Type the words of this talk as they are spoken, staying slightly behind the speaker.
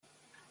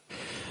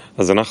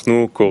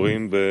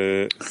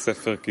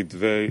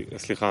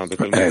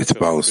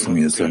Evet, Baal'ın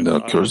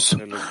yazılarından okuyoruz.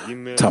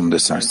 Tam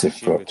desen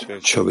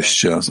Sefirot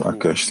çalışacağız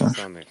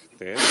arkadaşlar.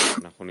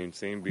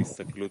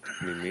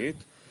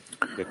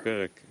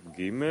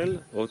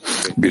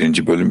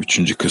 Birinci bölüm,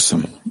 üçüncü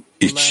kısım.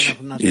 İç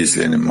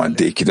izlenim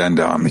madde 2'den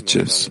devam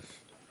edeceğiz.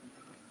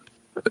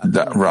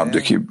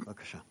 Rab'daki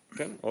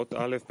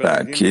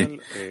belki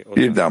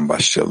birden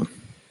başlayalım.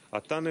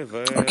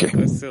 Okay.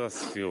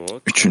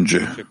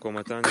 Üçüncü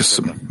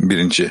kısım,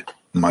 birinci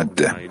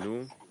madde.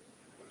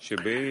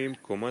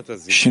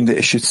 Şimdi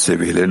eşit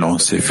seviyelerin 10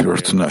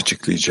 sefirotunu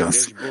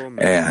açıklayacağız.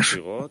 Eğer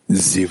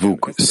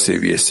zivug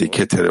seviyesi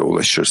ketere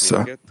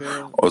ulaşırsa,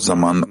 o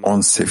zaman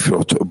 10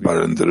 sefirot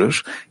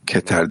barındırır,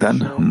 keterden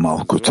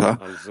malkuta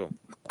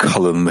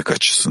kalınlık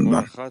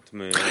açısından.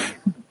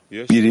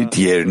 Biri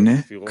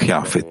diğerini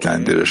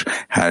kıyafetlendirir.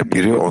 Her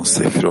biri 10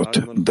 sefirot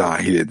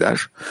dahil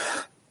eder,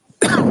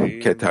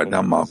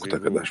 keterden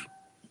malkuta kadar.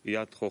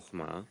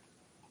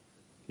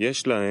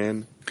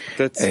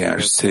 Eğer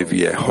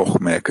seviye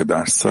hohmaya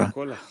kadarsa,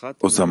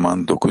 o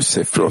zaman 9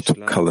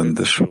 sefirot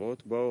kalındır.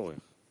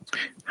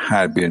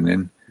 Her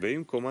birinin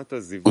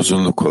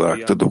uzunluk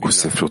olarak da 9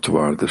 sefirotu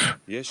vardır.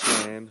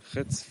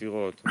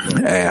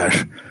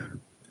 Eğer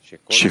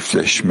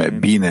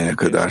çiftleşme bineye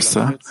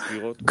kadarsa,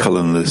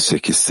 kalınlığı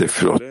 8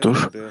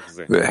 sefirottur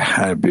ve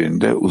her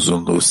birinde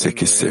uzunluğu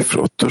 8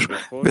 sefirottur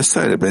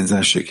vesaire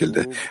benzer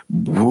şekilde.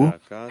 Bu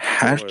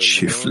her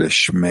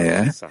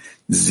çiftleşmeye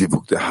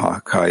zivugda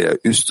hakaya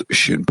üst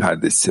ışığın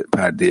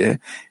perdeye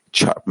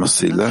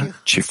çarpmasıyla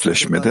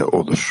çiftleşmede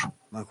olur.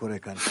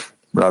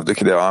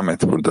 Buradaki devam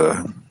et, burada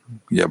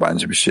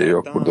yabancı bir şey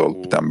yok, burada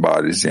olup biten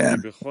bariz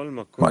yani.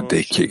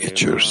 Madde 2'ye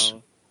geçiyoruz.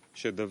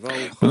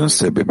 Bunun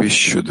sebebi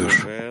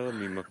şudur.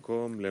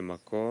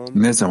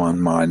 Ne zaman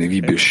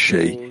manevi bir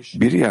şey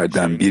bir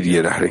yerden bir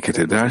yere hareket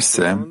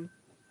ederse,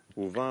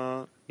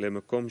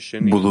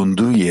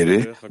 bulunduğu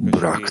yeri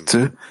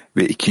bıraktı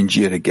ve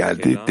ikinci yere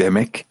geldi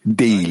demek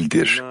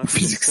değildir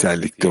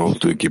fiziksellikte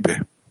olduğu gibi.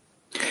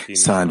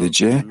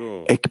 Sadece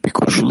ek bir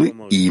koşulu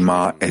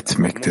ima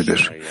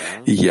etmektedir.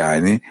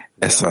 Yani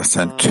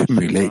esasen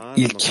tümüyle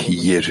ilk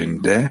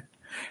yerinde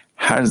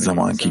her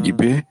zamanki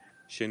gibi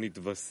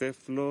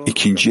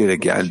ikinci yere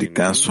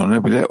geldikten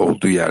sonra bile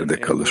olduğu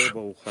yerde kalır.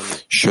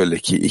 Şöyle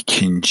ki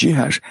ikinci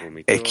yer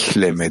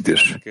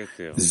eklemedir.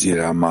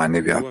 Zira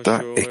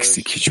maneviyatta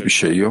eksik hiçbir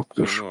şey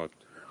yoktur.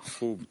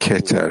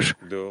 Keter,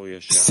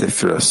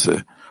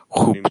 sefirası,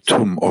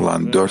 hubtum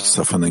olan 4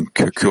 safının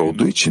kökü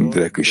olduğu için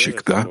direkt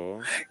ışıkta,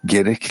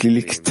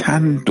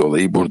 gereklilikten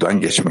dolayı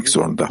buradan geçmek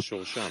zorunda.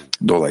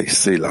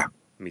 Dolayısıyla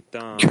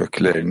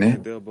köklerini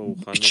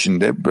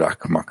içinde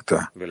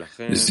bırakmakta.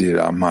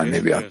 Zira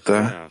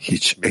maneviyatta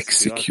hiç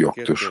eksik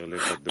yoktur.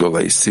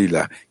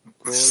 Dolayısıyla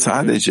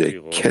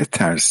sadece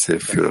Keter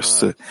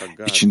sefirası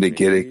içinde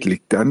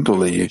gereklilikten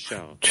dolayı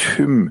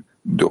tüm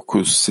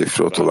 9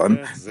 sefirot olan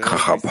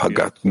Kahab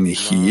Hagat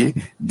Nihi'yi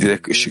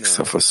direkt ışık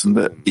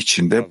safhasında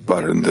içinde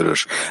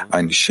barındırır.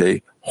 Aynı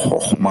şey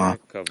Hohma,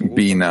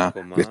 Bina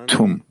ve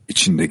Tum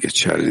içinde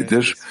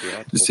geçerlidir.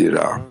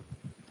 Zira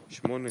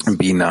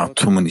Bina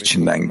Tum'un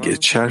içinden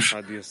geçer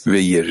ve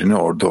yerini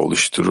orada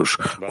oluşturur.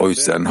 O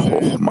yüzden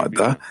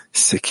Hohma'da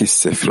 8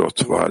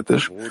 sefirot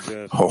vardır.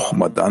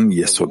 Hohma'dan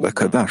Yesod'a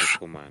kadar.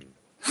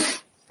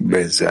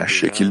 Benzer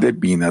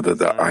şekilde Bina'da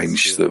da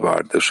aynısı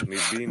vardır.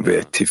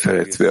 Ve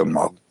Tiferet ve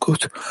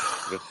Malkut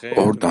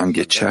oradan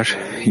geçer,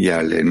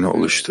 yerlerini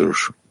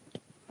oluşturur.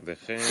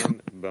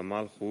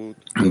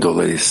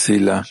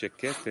 Dolayısıyla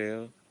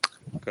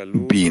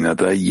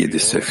Bina'da 7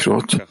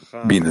 sefirot,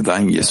 Bina'dan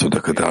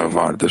Yesod'a kadar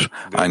vardır.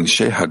 Aynı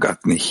şey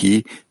Hagat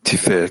Nihi,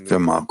 Tiferet ve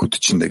Malkut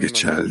içinde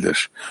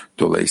geçerlidir.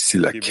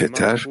 Dolayısıyla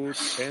Keter,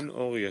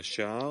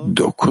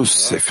 9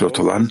 sefirot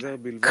olan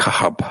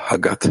Kahab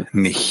Hagat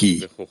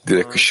Nihi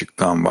direkt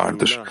ışıktan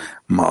vardır.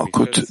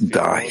 Malkut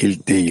dahil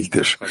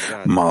değildir.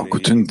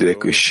 Malkut'un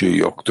direkt ışığı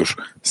yoktur.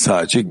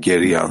 Sadece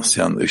geri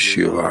yansıyan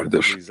ışığı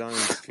vardır.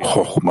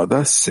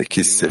 Hohma'da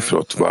 8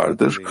 sefirot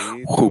vardır.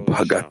 Hub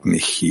Hagat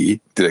Nihi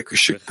direkt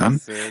ışıktan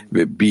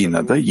ve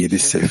Bina'da 7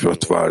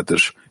 sefirot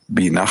vardır.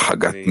 Bina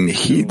Hagat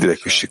Nihi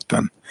direkt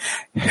ışıktan.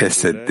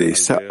 Hesed'de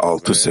ise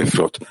 6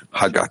 sefirot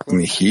Hagat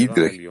Nihi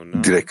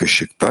direkt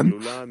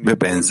ışıktan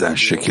ve benzer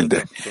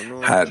şekilde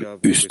her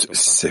üst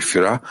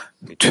sefira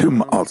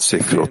tüm alt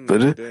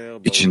sefirotları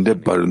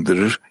içinde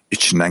barındırır,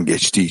 içinden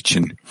geçtiği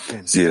için.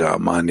 Zira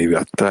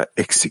maneviyatta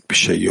eksik bir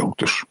şey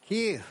yoktur.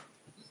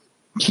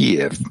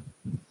 Kiev.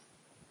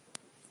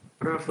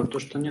 Прав, то,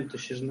 что нет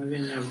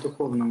исчезновения в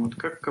духовном. Вот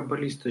как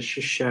каббалист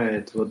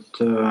ощущает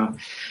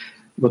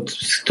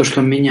то,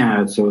 что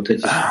меняются вот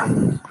эти...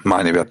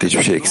 Maneviyatta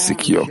hiçbir şey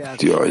eksik yok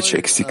diyor, hiç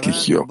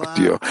eksiklik yok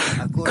diyor.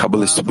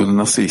 Kabbalist bunu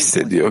nasıl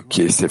hissediyor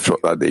ki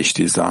sefirotlar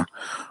değiştiği zaman?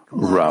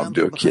 Rav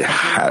diyor ki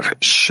her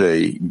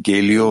şey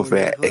geliyor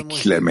ve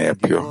ekleme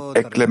yapıyor.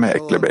 Ekleme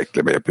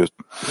yapıyor.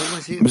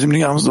 Bizim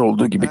dünyamızda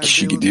olduğu gibi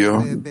kişi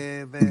gidiyor,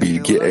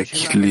 bilgi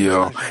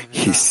ekliyor,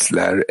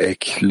 hisler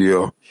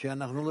ekliyor.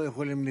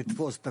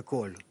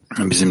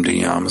 Bizim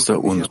dünyamızda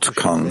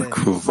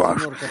unutkanlık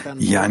var.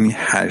 Yani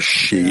her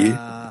şeyi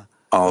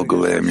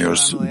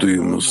algılayamıyoruz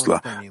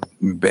duyumuzla.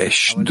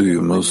 5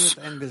 duyumuz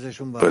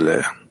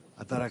böyle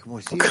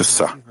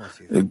kısa.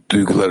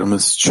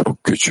 Duygularımız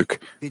çok küçük.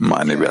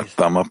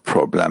 Maneviyatta ama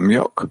problem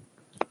yok.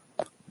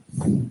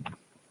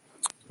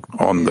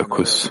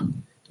 19.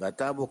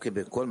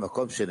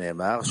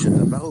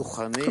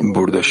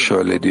 Burada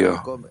şöyle diyor.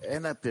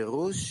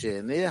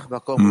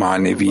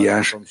 Manevi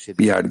yer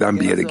bir yerden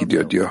bir yere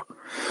gidiyor diyor.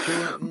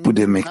 Bu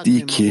demek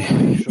değil ki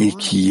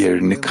ilk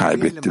yerini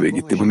kaybetti ve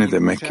gitti. Bu ne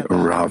demek?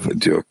 Rav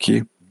diyor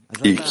ki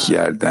ilk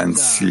yerden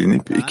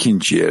silinip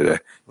ikinci yere.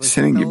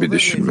 Senin gibi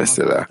düşün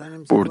mesela.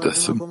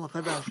 Buradasın.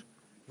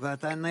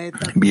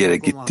 Bir yere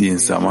gittiğin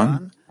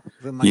zaman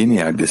yeni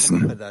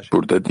yerdesin.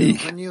 Burada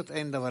değil.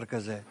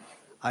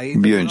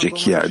 Bir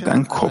önceki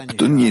yerden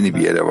koptun, yeni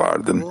bir yere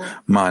vardın.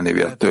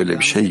 Maneviyatta öyle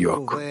bir şey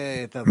yok.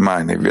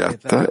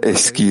 Maneviyatta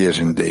eski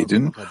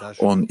yerindeydin,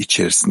 onun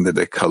içerisinde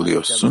de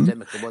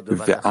kalıyorsun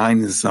ve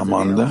aynı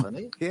zamanda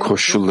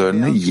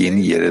koşullarını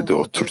yeni yere de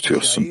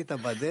oturtuyorsun.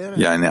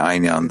 Yani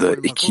aynı anda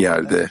iki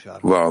yerde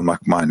var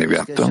olmak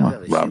maneviyatta ama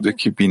vardır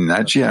ki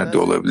binlerce yerde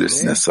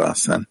olabilirsin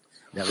esasen.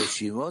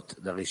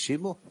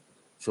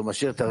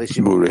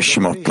 Bu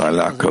reşimotla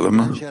alakalı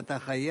mı?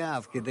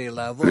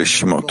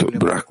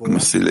 Reşimotu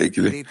bırakmasıyla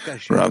ilgili.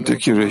 Rav diyor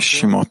ki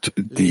reşimot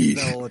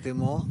değil.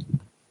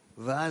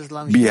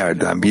 Bir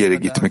yerden bir yere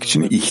gitmek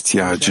için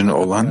ihtiyacın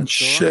olan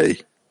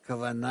şey.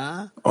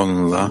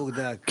 Onunla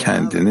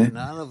kendini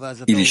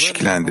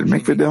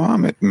ilişkilendirmek ve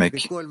devam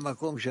etmek.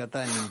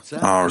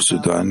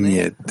 Arzuda,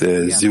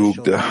 niyette,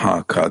 zivukda,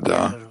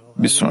 hakada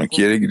bir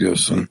sonraki yere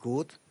gidiyorsun.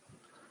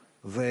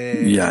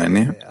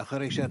 Yani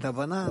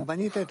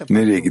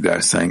nereye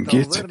gidersen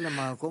git,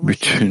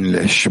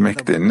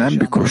 bütünleşmek denilen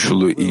bir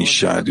koşulu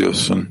inşa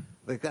ediyorsun.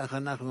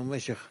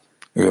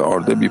 Ve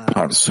orada bir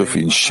parsuf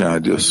inşa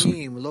ediyorsun.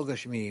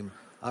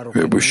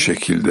 Ve bu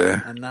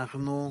şekilde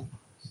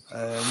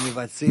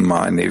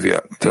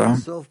maneviyatta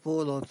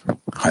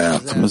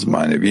hayatımız,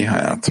 manevi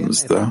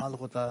hayatımızda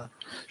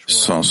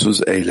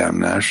sonsuz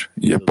eylemler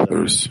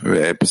yapıyoruz.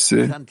 Ve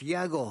hepsi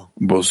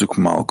bozuk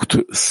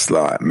Malkut'u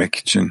ıslah etmek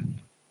için.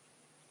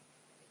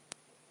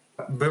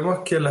 Vemos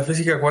que en la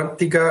física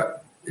cuántica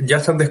ya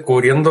están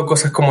descubriendo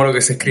cosas como lo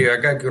que se escribe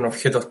acá, que un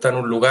objeto está en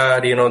un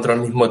lugar y en otro al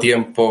mismo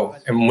tiempo,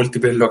 en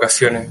múltiples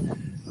locaciones.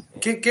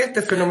 ¿Qué es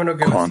este fenómeno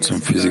que Kuantum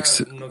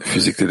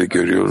fizikte de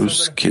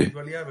görüyoruz ki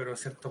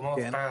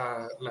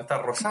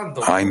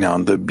aynı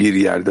anda bir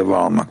yerde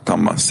var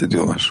olmaktan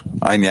bahsediyorlar.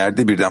 Aynı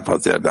yerde birden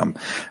fazla yerden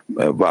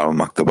var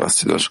olmakta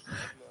bahsediyorlar.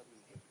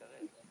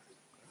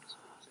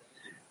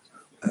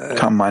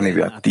 Tam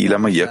maneviyat değil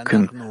ama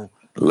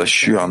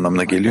yakınlaşıyor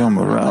anlamına geliyor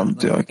mu? Rav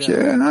diyor ki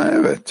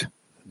evet.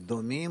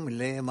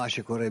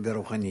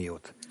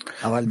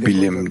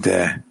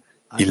 Bilimde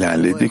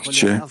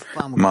ilerledikçe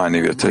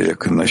maneviyata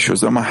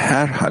yakınlaşıyoruz ama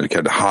her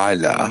halükarda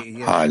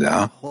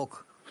hala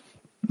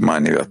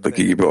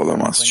maneviyattaki gibi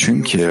olamaz.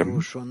 Çünkü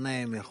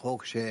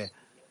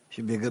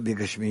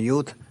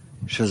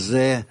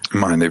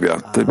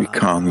maneviyatta bir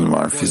kanun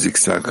var,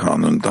 fiziksel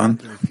kanundan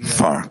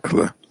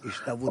farklı.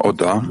 O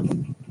da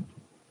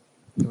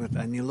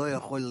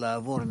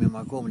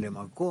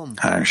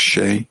her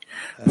şey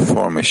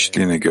form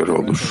eşitliğine göre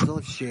olur.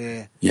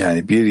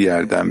 Yani bir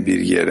yerden bir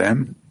yere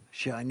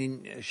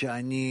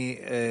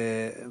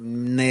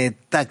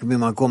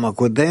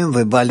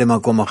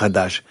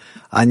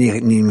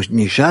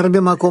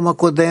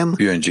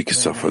bir önceki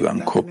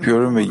safhadan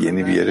kopuyorum ve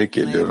yeni bir yere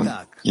geliyorum.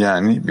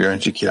 Yani bir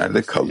önceki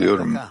yerde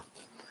kalıyorum.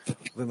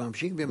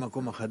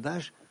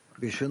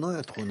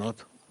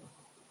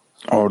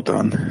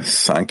 Oradan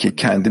sanki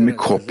kendimi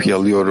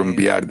kopyalıyorum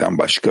bir yerden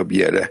başka bir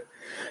yere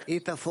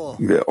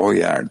ve o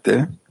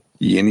yerde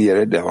yeni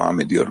yere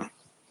devam ediyorum.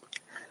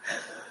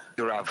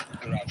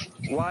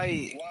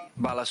 Why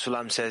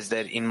HaSulam says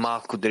that in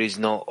Malkut there is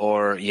no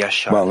or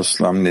yashar?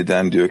 HaSulam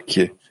neden diyor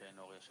ki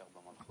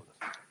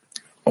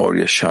or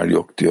yashar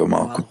yok diyor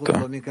Malkut'ta.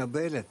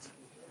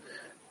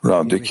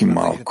 Rav diyor ki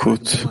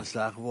Malkut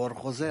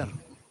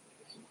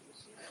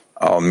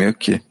almıyor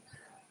ki.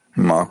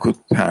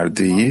 Malkut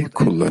perdeyi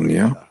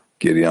kullanıyor.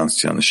 Geri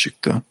yansıyan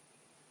ışıkta.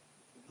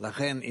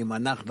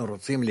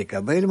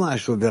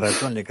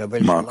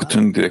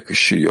 Malkut'un direkt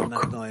ışığı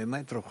yok.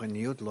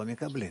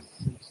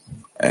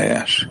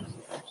 Eğer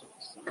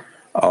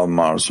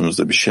alma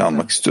arzumuzda bir şey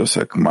almak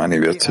istiyorsak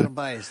maneviyatı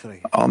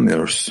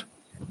almıyoruz.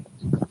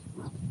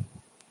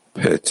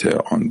 PT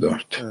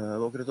 14.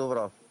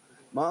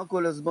 מה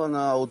כל הזמן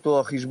אותו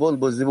החשבון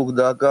בזיווג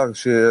דאקה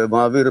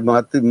שמעביר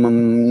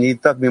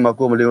ניתק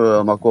ממקום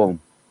למקום?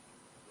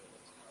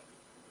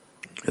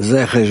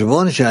 זה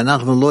חשבון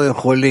שאנחנו לא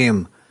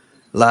יכולים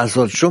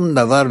לעשות שום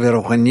דבר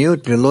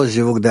ברוחניות ללא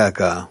זיווג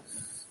דאקה.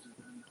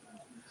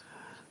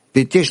 Bu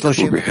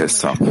bir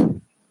hesap.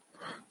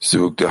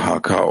 Zivuk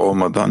Haka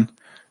olmadan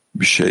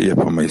bir şey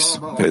yapamayız.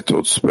 PT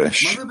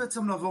 35.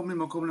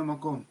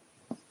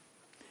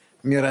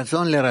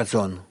 Mirazon le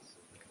razon.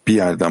 Bir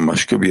yerden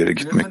başka bir yere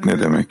gitmek ne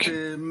demek?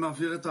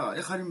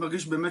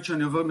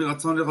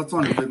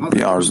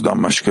 Bir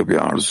arzudan başka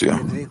bir arzuya.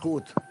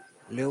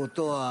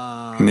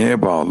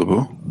 Neye bağlı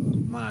bu?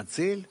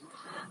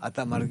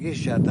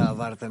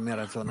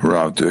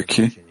 Rav diyor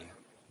ki,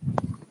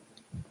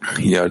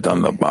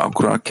 yerden bağ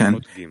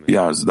kurarken bir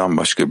arzudan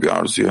başka bir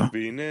arzuya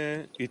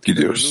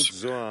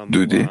gidiyoruz.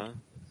 Dudi,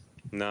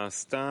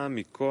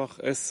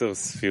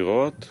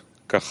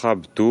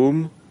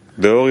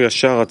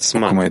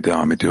 okumaya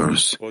devam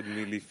ediyoruz.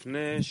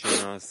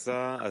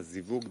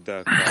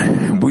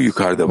 Bu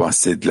yukarıda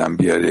bahsedilen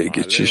bir araya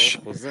geçiş,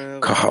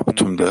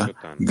 Kahabtum'da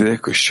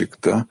direkt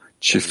ışıkta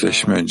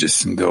çiftleşme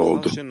öncesinde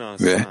oldu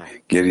ve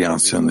geri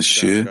yansıyan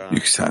ışığı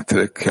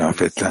yükselterek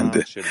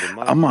kıyafetlendi.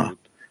 Ama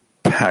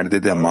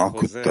perdede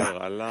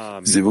Malkut'ta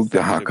Zivuk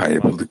Haka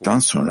yapıldıktan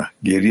sonra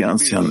geri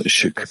yansıyan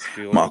ışık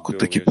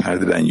Malkut'taki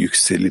perdeden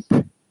yükselip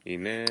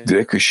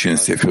direkt ışığın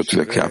Sefirot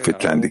ile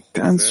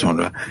kıyafetlendikten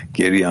sonra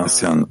geri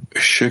yansıyan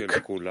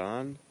ışık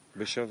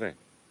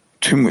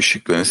tüm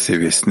ışıkların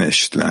seviyesine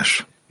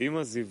eşitler.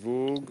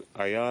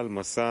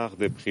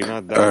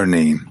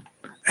 Örneğin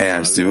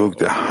eğer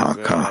Zivuk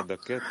Haka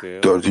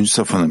 4.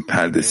 safhanın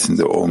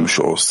perdesinde olmuş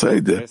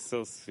olsaydı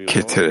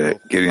Keter'e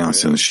geri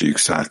yansıyan ışığı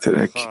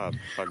yükselterek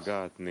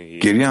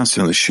geri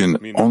yansıyan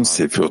ışığın 10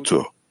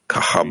 Sefirotu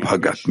Kahab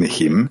Hagat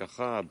Nehim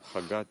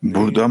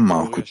burada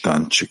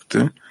Malkut'tan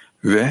çıktı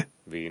ve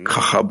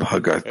Kahab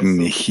Hagat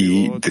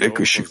Nehi direkt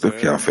ışıkla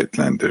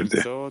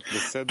kıyafetlendirdi.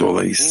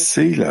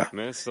 Dolayısıyla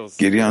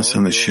geri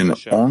yansıyan ışığın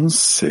 10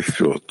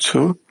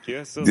 Sefirotu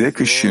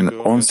direkt ışığın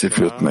 10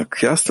 Sefirotuna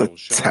kıyasla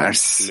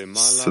ters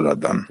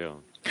sıradan.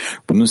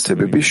 Bunun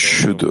sebebi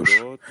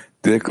şudur.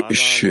 Direkt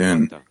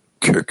ışığın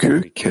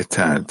kökü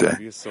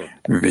Keter'de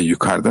ve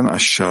yukarıdan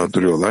aşağı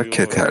duruyorlar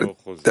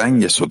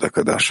Keter'den Yesod'a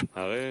kadar.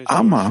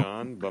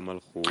 Ama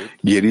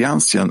geri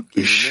yansıyan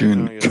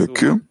ışığın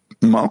kökü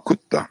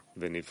Malkut'ta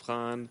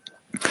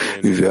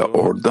ve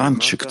oradan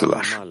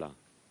çıktılar.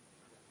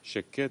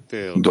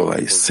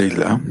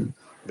 Dolayısıyla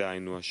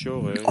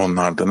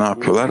onlar da ne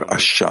yapıyorlar?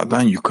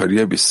 Aşağıdan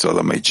yukarıya bir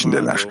sıralama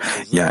içindeler.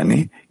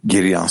 Yani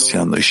geri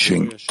yansıyan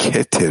ışığın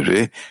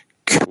Keter'i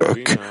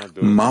kök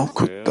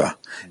Malkut'ta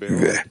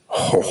ve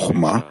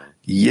Hohma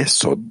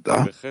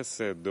Yesod'da,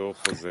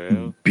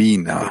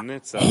 Bina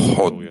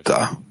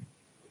Hod'da.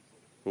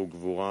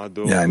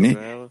 Yani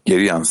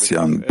geri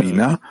yansıyan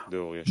Bina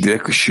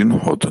direkt ışığın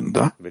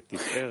Hod'unda,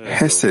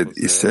 Hesed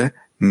ise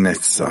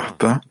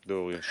Netzah'ta,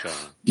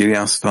 geri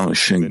yansıtan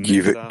ışığın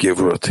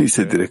Gevurat'ı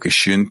ise direkt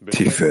ışığın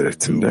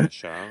Tiferet'inde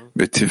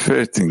ve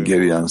Tiferet'in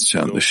geri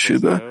yansıyan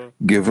ışığı da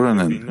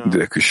Gevura'nın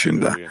direkt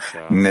ışığında,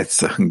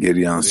 Netzah'ın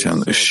geri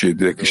yansıyan ışığı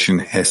direkt ışığın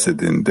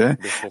Hesed'inde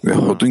ve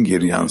Hod'un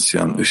geri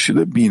yansıyan ışığı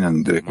da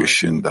Bina'nın direkt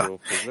ışığında,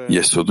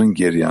 Yesod'un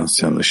geri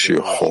yansıyan ışığı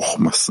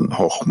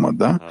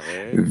Hohma'da,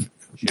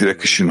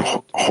 direkt ışığın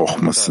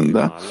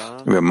Hohmasında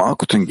ve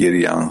Malkut'un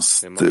geri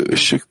yansıttığı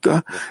ışık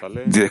da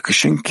direkt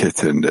ışığın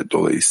Keter'inde.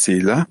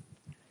 Dolayısıyla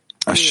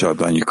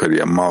aşağıdan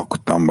yukarıya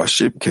Malkut'tan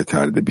başlayıp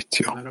Keter'de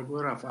bitiyor.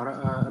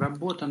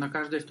 Работа на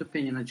каждой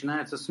ступени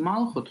начинается с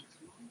Малхут,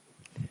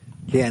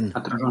 Ken.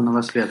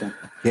 отраженного света.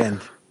 Ken.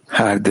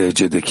 Her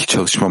derecedeki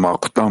çalışma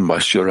Malkut'tan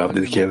başlıyor. Rab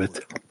dedi ki evet.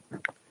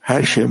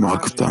 Her şey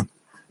Malkut'tan.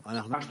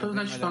 А что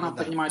значит, что она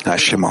поднимает? Her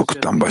şey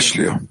Malkut'tan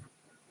başlıyor.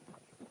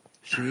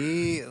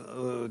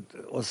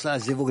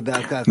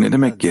 Ne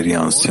demek geri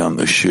yansıyan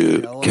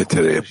ışığı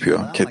Keter'e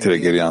yapıyor? Keter'e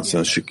geri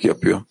yansıyan ışık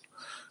yapıyor.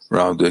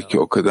 Rav diyor ki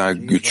o kadar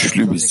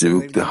güçlü bir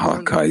Zivuk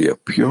Haka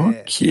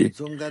yapıyor ki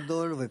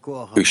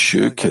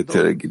ışığı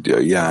Keter'e gidiyor.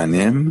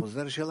 Yani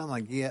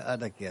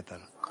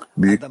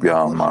büyük bir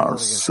alma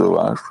arzusu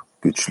var,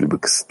 güçlü bir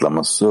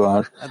kısıtlaması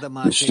var,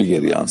 güçlü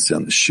geri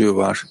yansıyan ışığı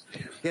var.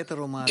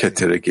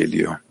 Keter'e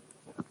geliyor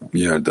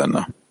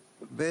Yerdan'a.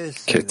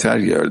 Keter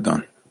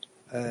Yerdan.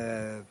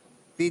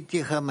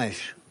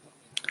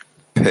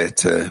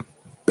 PT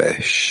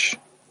 5.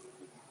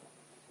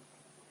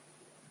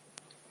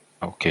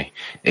 אוקיי.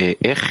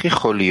 איך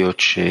יכול להיות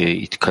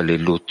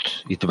שהתקללות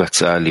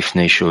התבצעה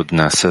לפני שעוד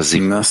נעשה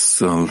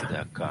זיווג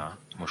דקה,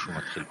 כמו שהוא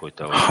מתחיל פה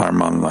את העולם?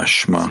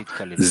 Harmanlaşma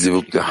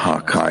Zivuk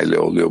Haka ile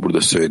oluyor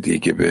burada söylediği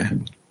gibi.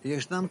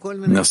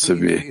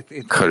 Nasıl bir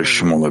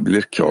karışım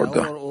olabilir ki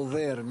orada?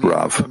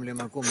 Rav,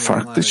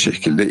 farklı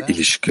şekilde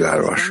ilişkiler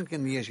var.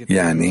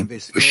 Yani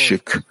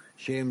ışık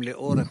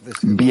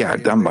bir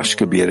yerden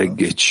başka bir yere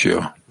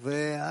geçiyor.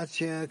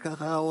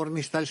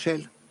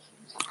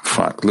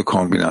 Farklı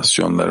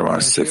kombinasyonları var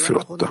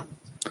Sefirot'ta.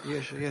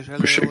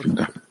 Bu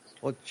şekilde.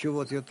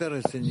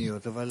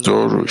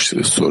 Doğru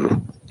işte soru.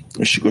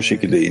 Işık o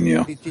şekilde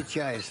iniyor.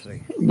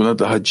 Buna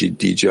daha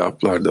ciddi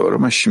cevaplar da var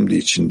ama şimdi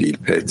için değil.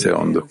 PT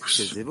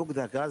 19.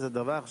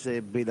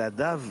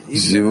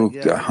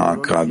 Zivuk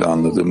Haka'da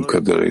anladığım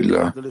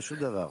kadarıyla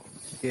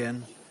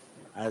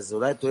אז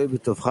אולי תואיל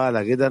בטובך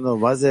להגיד לנו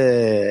מה זה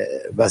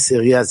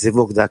בעשירייה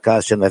זיווג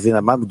דקה, שנבין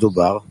על מה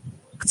מדובר?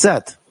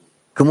 קצת.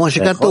 כמו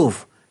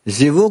שכתוב,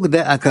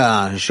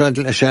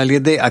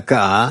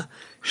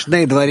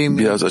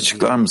 Biraz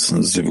açıklar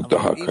mısınız zivug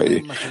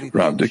daka'yı?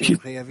 Rav'daki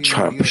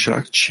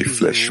çarpışarak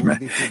çiftleşme.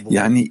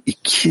 Yani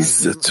iki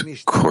zıt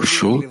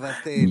koşul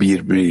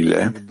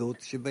birbiriyle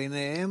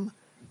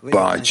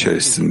bağ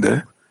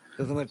içerisinde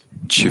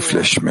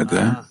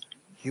çiftleşmede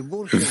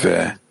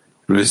ve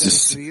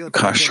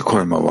karşı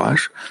koyma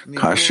var.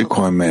 Karşı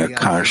koymaya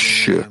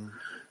karşı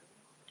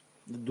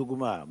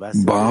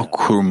bağ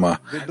kurma.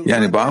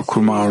 Yani bağ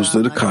kurma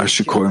arzuları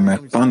karşı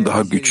koymaktan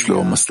daha güçlü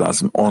olması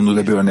lazım.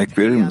 Onlu'da bir örnek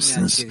verir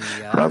misiniz?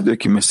 Rav diyor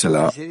ki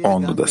mesela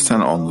Onlu'da sen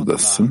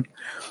Onlu'dasın.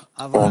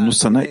 Onlu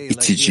sana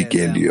itici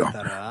geliyor.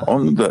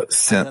 Onlu da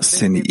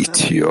seni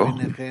itiyor.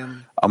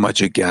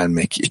 Amaca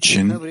gelmek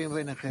için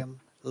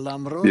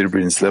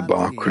birbirinizle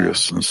bağ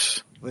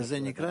kuruyorsunuz.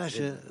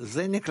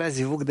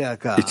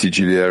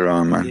 İticiliğe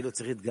rağmen.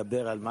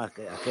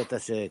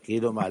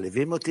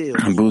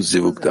 Bu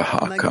zivug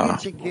daka.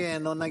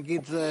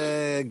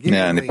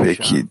 Yani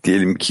peki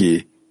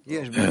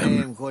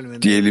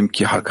diyelim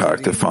ki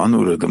hakarete falan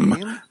uğradım mı?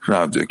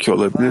 Rav diyor ki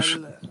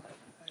olabilir.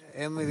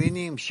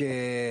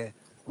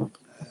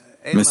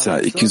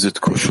 Mesela iki zıt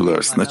koşul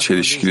arasında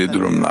çelişkili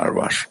durumlar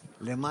var.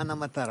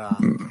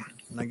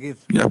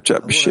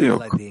 Yapacak bir şey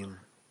yok.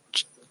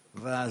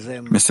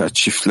 Mesela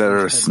çiftler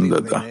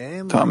arasında da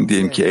tam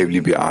diyelim ki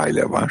evli bir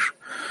aile var.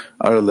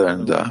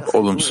 Aralarında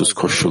olumsuz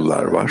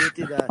koşullar var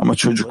ama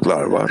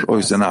çocuklar var. O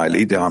yüzden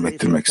aileyi devam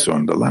ettirmek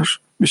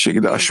zorundalar. Bir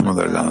şekilde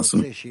aşmaları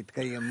lazım.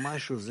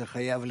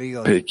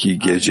 Peki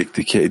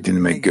gelecekteki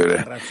edinime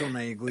göre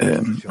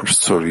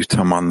soruyu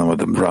tam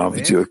anlamadım. Rav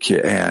diyor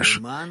ki eğer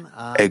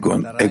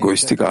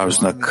egoistik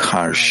arzuna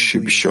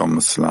karşı bir şey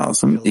olması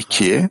lazım.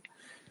 İkiye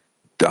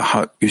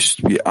daha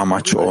üst bir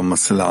amaç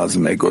olması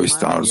lazım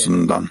egoist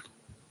arzundan.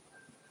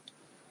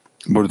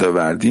 Burada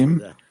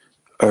verdiğim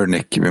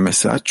örnek gibi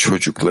mesela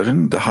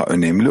çocukların daha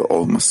önemli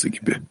olması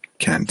gibi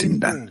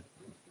kendinden.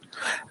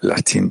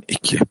 Latin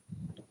 2.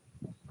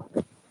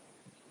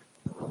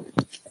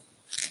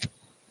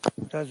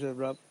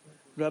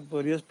 Rab,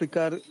 ¿podría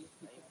explicar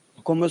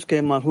cómo es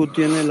que Malhut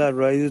tiene la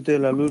raíz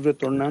de la luz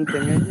retornante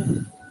en ella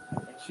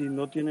si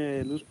no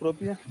tiene luz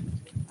propia?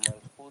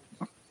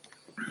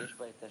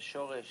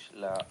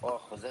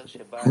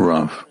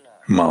 Rav,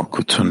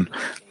 Malkut'un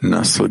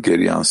nasıl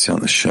geri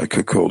yansıyan ışığa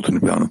kökü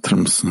olduğunu bir anlatır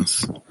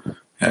mısınız?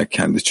 Eğer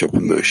kendi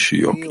çapında ışığı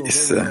yok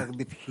ise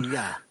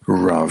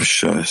Rav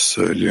şöyle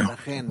söylüyor.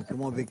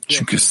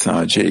 Çünkü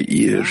sadece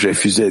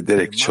refüze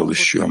ederek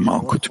çalışıyor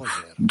Malkut.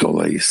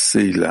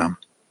 Dolayısıyla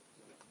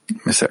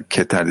mesela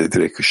Keter'de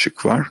direkt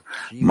ışık var.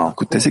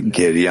 Malkut'ta ise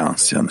geri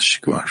yansıyan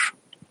ışık var.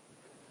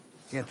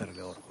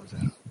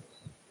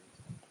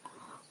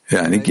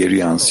 Yani geri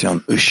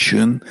yansıyan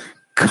ışığın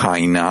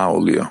kaynağı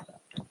oluyor.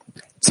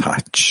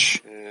 Touch.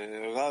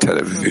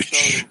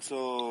 Televüç.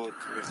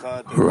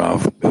 Rav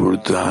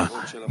burada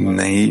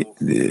neyi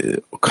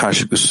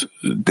karşılıklı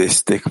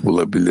destek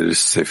bulabiliriz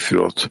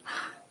Sefirot.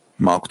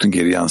 Malkut'un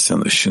geri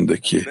yansıyan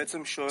ışığındaki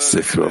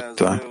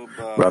Sefirot'ta.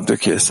 Rav diyor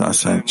ki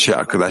esasen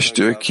arkadaş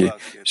diyor ki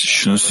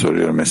şunu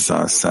soruyorum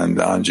esasen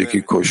daha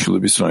önceki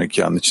koşulu bir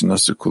sonraki an için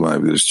nasıl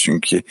kullanabiliriz?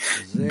 Çünkü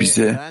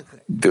bize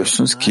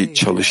diyorsunuz ki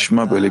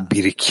çalışma böyle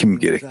birikim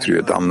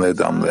gerektiriyor damlaya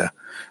damlaya.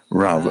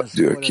 Rav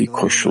diyor ki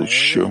koşul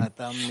şu.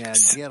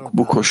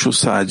 Bu koşul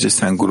sadece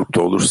sen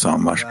grupta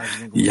olursan var.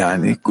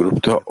 Yani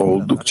grupta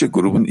oldukça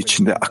grubun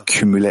içinde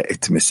akümüle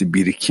etmesi,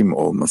 birikim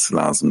olması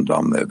lazım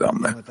damlaya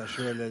damlaya.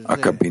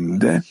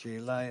 Akabinde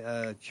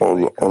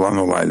olan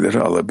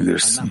olayları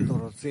alabilirsin.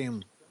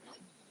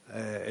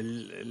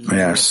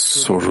 Eğer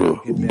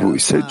soru bu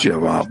ise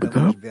cevabı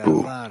da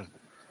bu.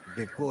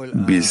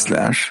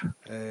 Bizler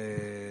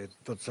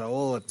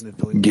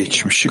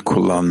geçmişi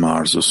kullanma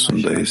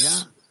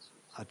arzusundayız.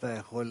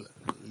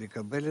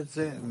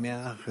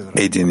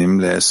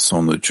 Edinimle,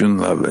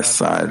 sonucunla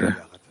vesaire.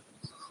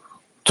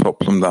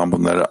 Toplumdan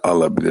bunları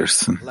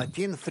alabilirsin.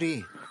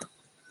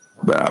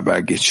 Beraber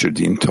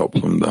geçirdiğin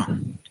toplumda.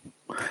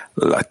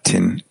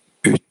 Latin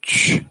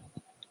 3.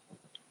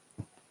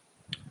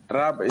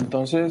 Rab,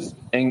 entonces,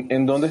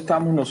 ¿en dónde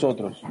estamos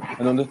nosotros?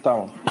 ¿En dónde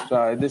estamos? O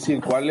sea, es decir,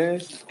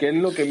 ¿qué es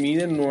lo que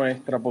mide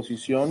nuestra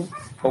posición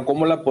o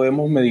cómo la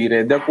podemos medir?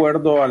 ¿Es de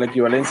acuerdo a la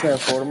equivalencia de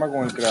forma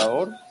con el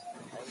Creador?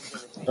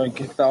 ¿En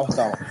qué estado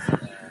estamos?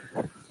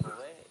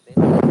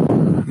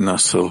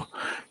 Nasıl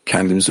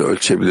kendimizi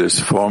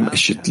ölçebiliriz? Form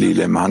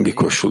eşitliğiyle mi? Hangi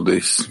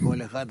koşuldayız?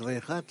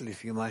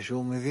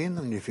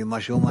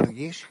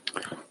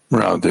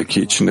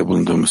 Rav'daki içinde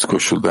bulunduğumuz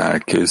koşulda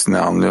herkes ne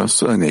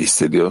anlıyorsa, ne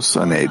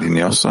hissediyorsa, ne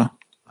ediniyorsa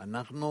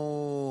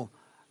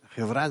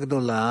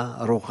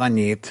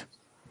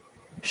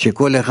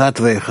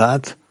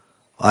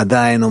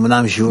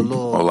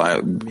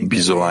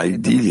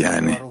olay değil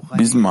yani.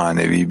 Biz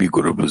manevi bir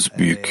grubuz,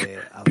 büyük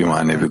bir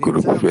manevi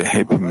grup ve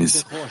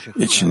hepimiz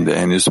içinde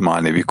henüz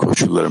manevi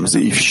koşullarımızı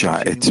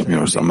ifşa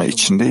etmiyoruz ama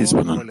içindeyiz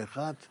bunun.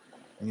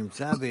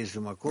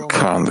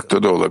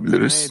 Karanlıkta da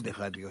olabiliriz.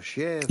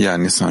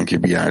 Yani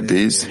sanki bir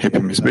yerdeyiz,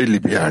 hepimiz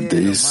belli bir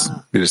yerdeyiz.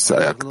 Birisi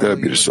ayakta,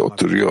 birisi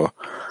oturuyor,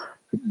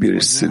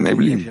 birisi ne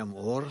bileyim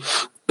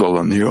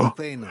dolanıyor.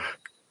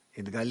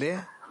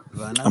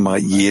 Ama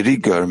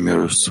yeri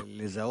görmüyoruz.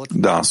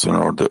 Daha sonra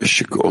orada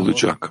ışık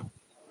olacak.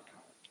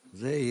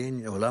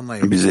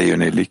 Bize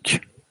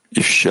yönelik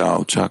ifşa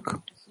olacak.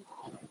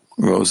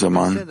 Ve o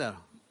zaman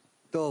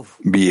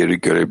bir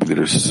yeri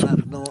görebiliriz.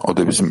 O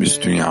da bizim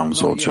üst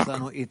dünyamız olacak.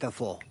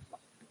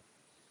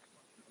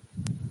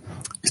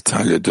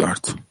 İtalya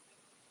 4.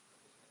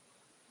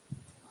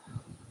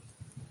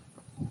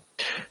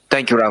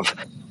 Thank you, Rav.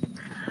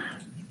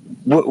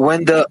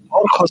 When the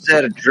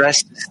Or-Hoser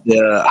dresses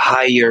the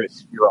higher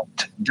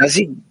Sefirot, does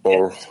it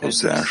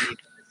Or-Hoser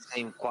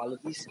same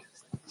qualities?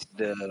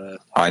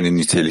 aynı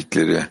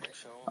nitelikleri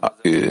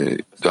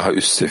daha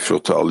üst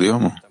Sefirot'u alıyor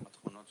mu?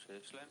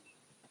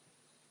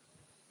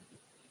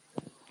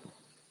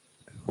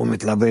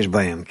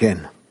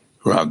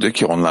 Rav diyor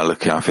ki onlarla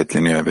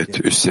kıyafetleniyor,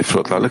 evet. Üst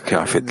Sefirotlarla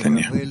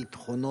kıyafetleniyor.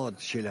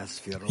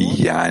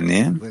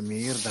 Yani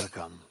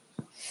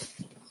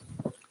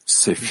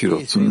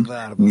Sefirot'un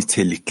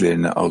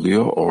niteliklerini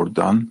alıyor,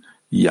 oradan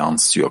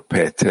yansıyor.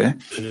 PT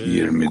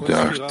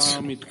 24.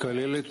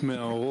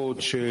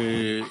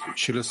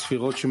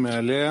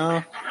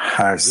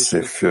 Her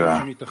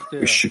sefira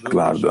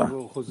ışıklarda,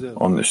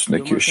 onun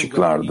üstündeki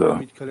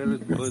ışıklarda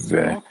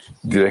ve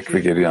direkt ve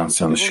geri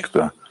yansıyan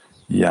ışıkta,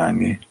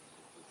 yani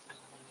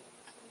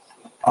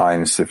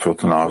aynı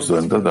Sefirot'un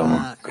arzularında da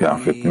mı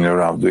kıyafetleniyor?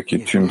 Rav diyor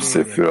ki tüm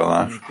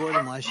sefiralar,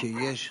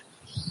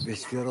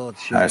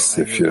 her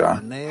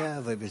sefira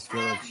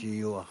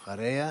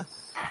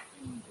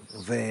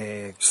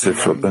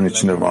Sefirotların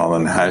içinde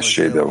bağlanan her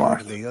şeyde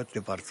var.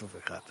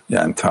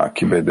 Yani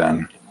takip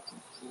eden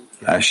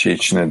her şey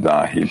içine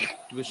dahil.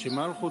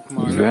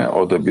 Ve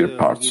o da bir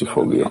partsuf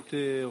oluyor.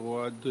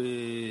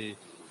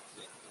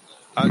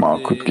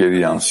 Malkut geri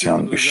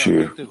yansıyan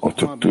ışığı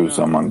oturttuğu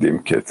zaman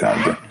diyelim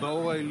Keter'de.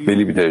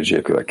 Belli bir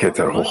dereceye kadar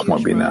Keter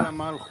Hochma bina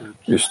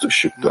üst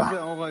ışıkta.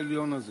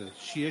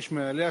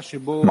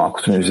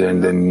 Malkut'un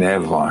üzerinde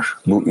ne var?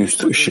 Bu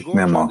üst ışık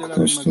ne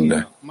Malkut'un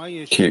üstünde?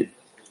 Ki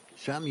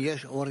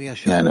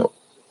yani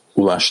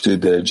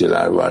ulaştığı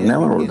dereceler var. Ne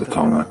var orada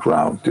tam olarak?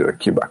 Rav diyor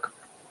ki bak.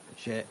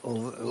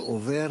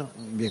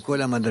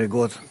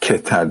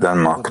 Keter'den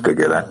Malkut'a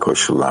gelen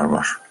koşullar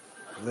var.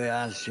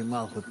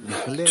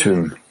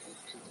 Tüm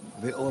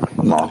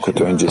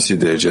Malkut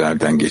öncesi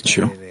derecelerden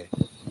geçiyor.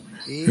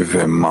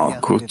 Ve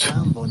Malkut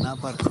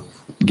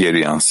geri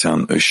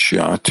yansıyan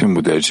ışığa tüm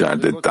bu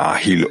derecelerde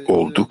dahil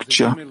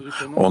oldukça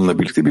onunla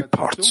birlikte bir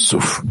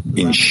partsuf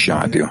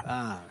inşa ediyor.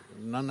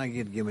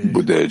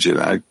 Bu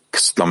dereceler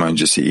kısıtlama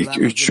öncesi ilk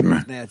 3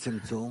 mü?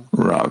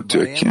 Rav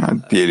diyor ki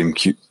diyelim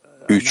ki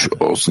 3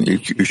 olsun,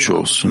 ilk 3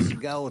 olsun.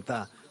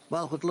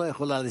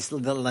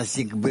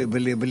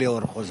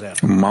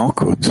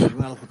 Malkut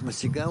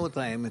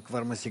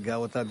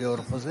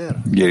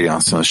geri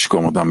yansıyan ışık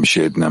olmadan bir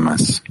şey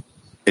edinemez.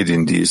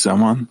 Edindiği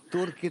zaman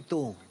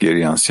geri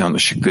yansıyan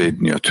ışıkla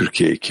ediniyor.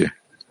 Türkiye 2.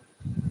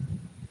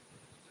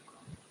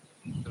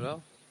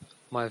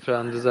 My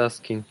friend is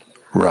asking.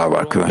 Rav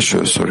arkadaş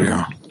şöyle soruyor.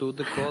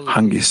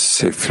 Hangi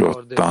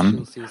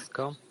Sefirot'tan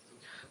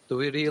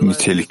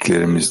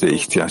niteliklerimizde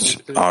ihtiyaç,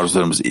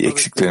 arzularımız,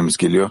 eksiklerimiz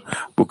geliyor?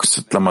 Bu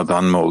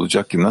kısıtlamadan mı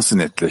olacak ki? Nasıl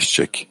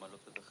netleşecek?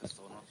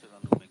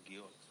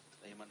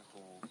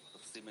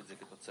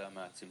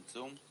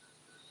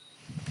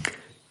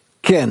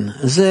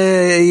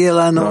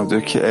 Rav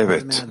diyor ki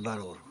evet.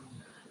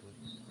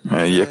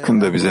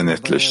 Yakında bize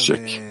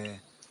netleşecek.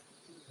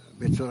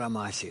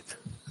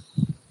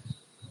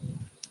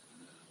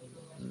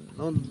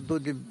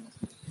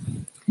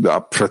 Daha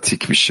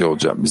pratik bir şey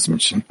olacak bizim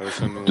için.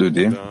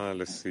 Dudi.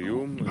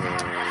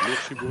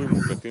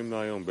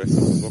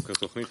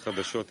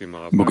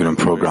 Bugünün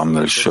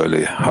programları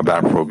şöyle.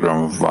 Haber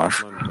programı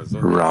var.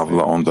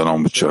 Rav'la 10'dan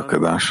 10.30'a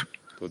kadar.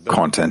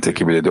 Content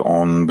ekibiyle de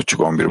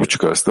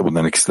 10.30-11.30 arasında.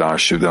 Bunların ikisi de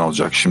arşivden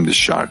olacak. Şimdi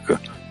şarkı.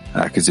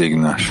 Herkese iyi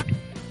günler.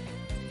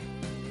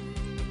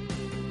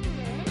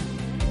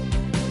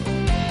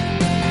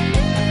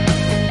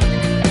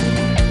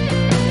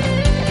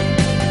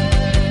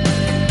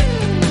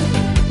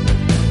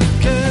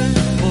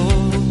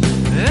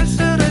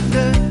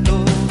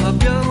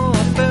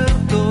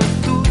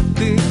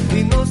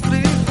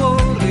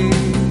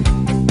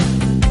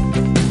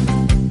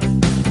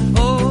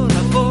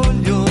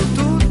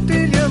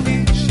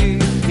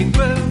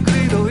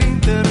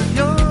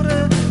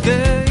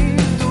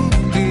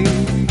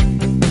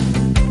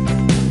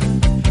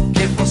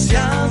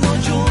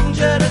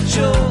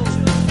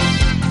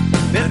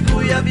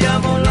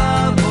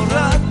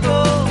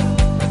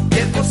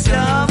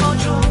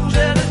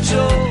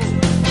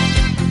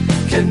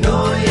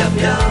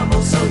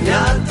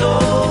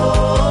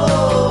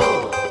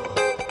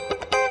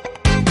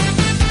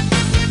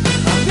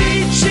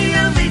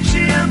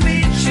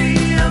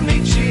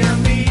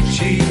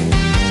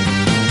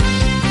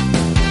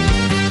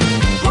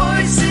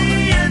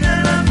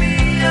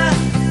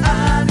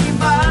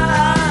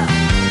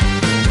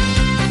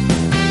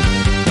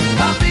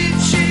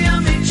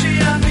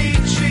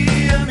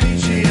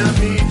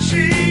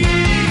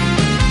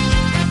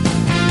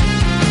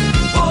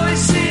 Voi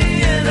sì,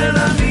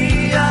 nella mia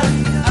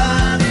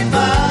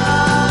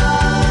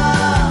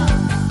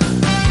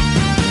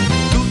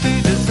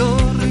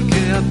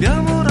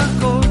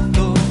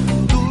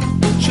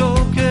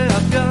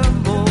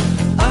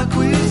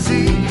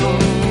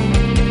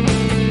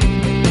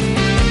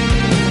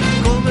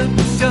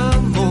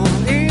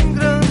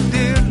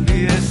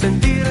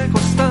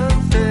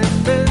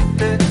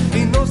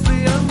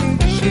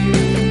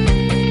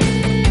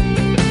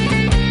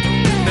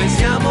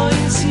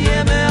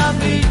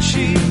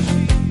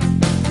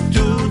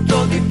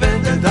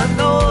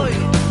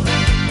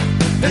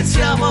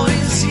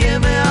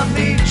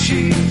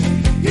amici,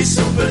 il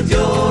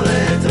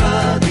superiore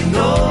tra di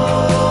noi.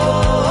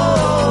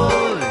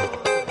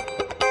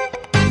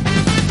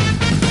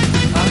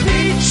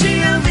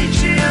 Amici,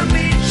 amici,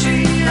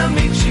 amici,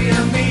 amici,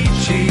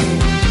 amici,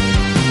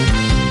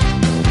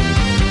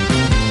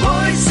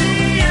 voi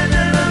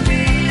siete la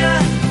mia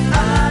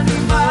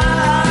anima.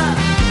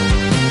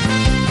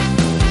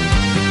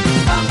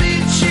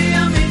 Amici,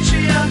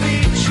 amici,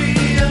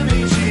 amici,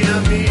 amici,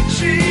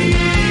 amici,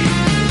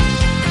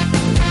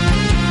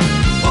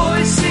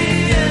 voi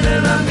siete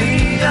la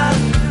mia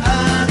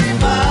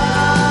anima.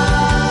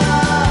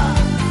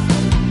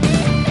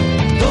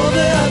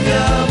 Dove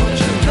abbiamo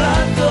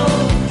cercato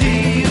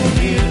di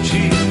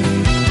unirci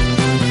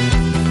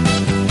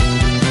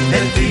e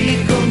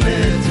di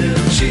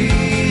connetterci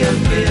è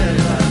vero.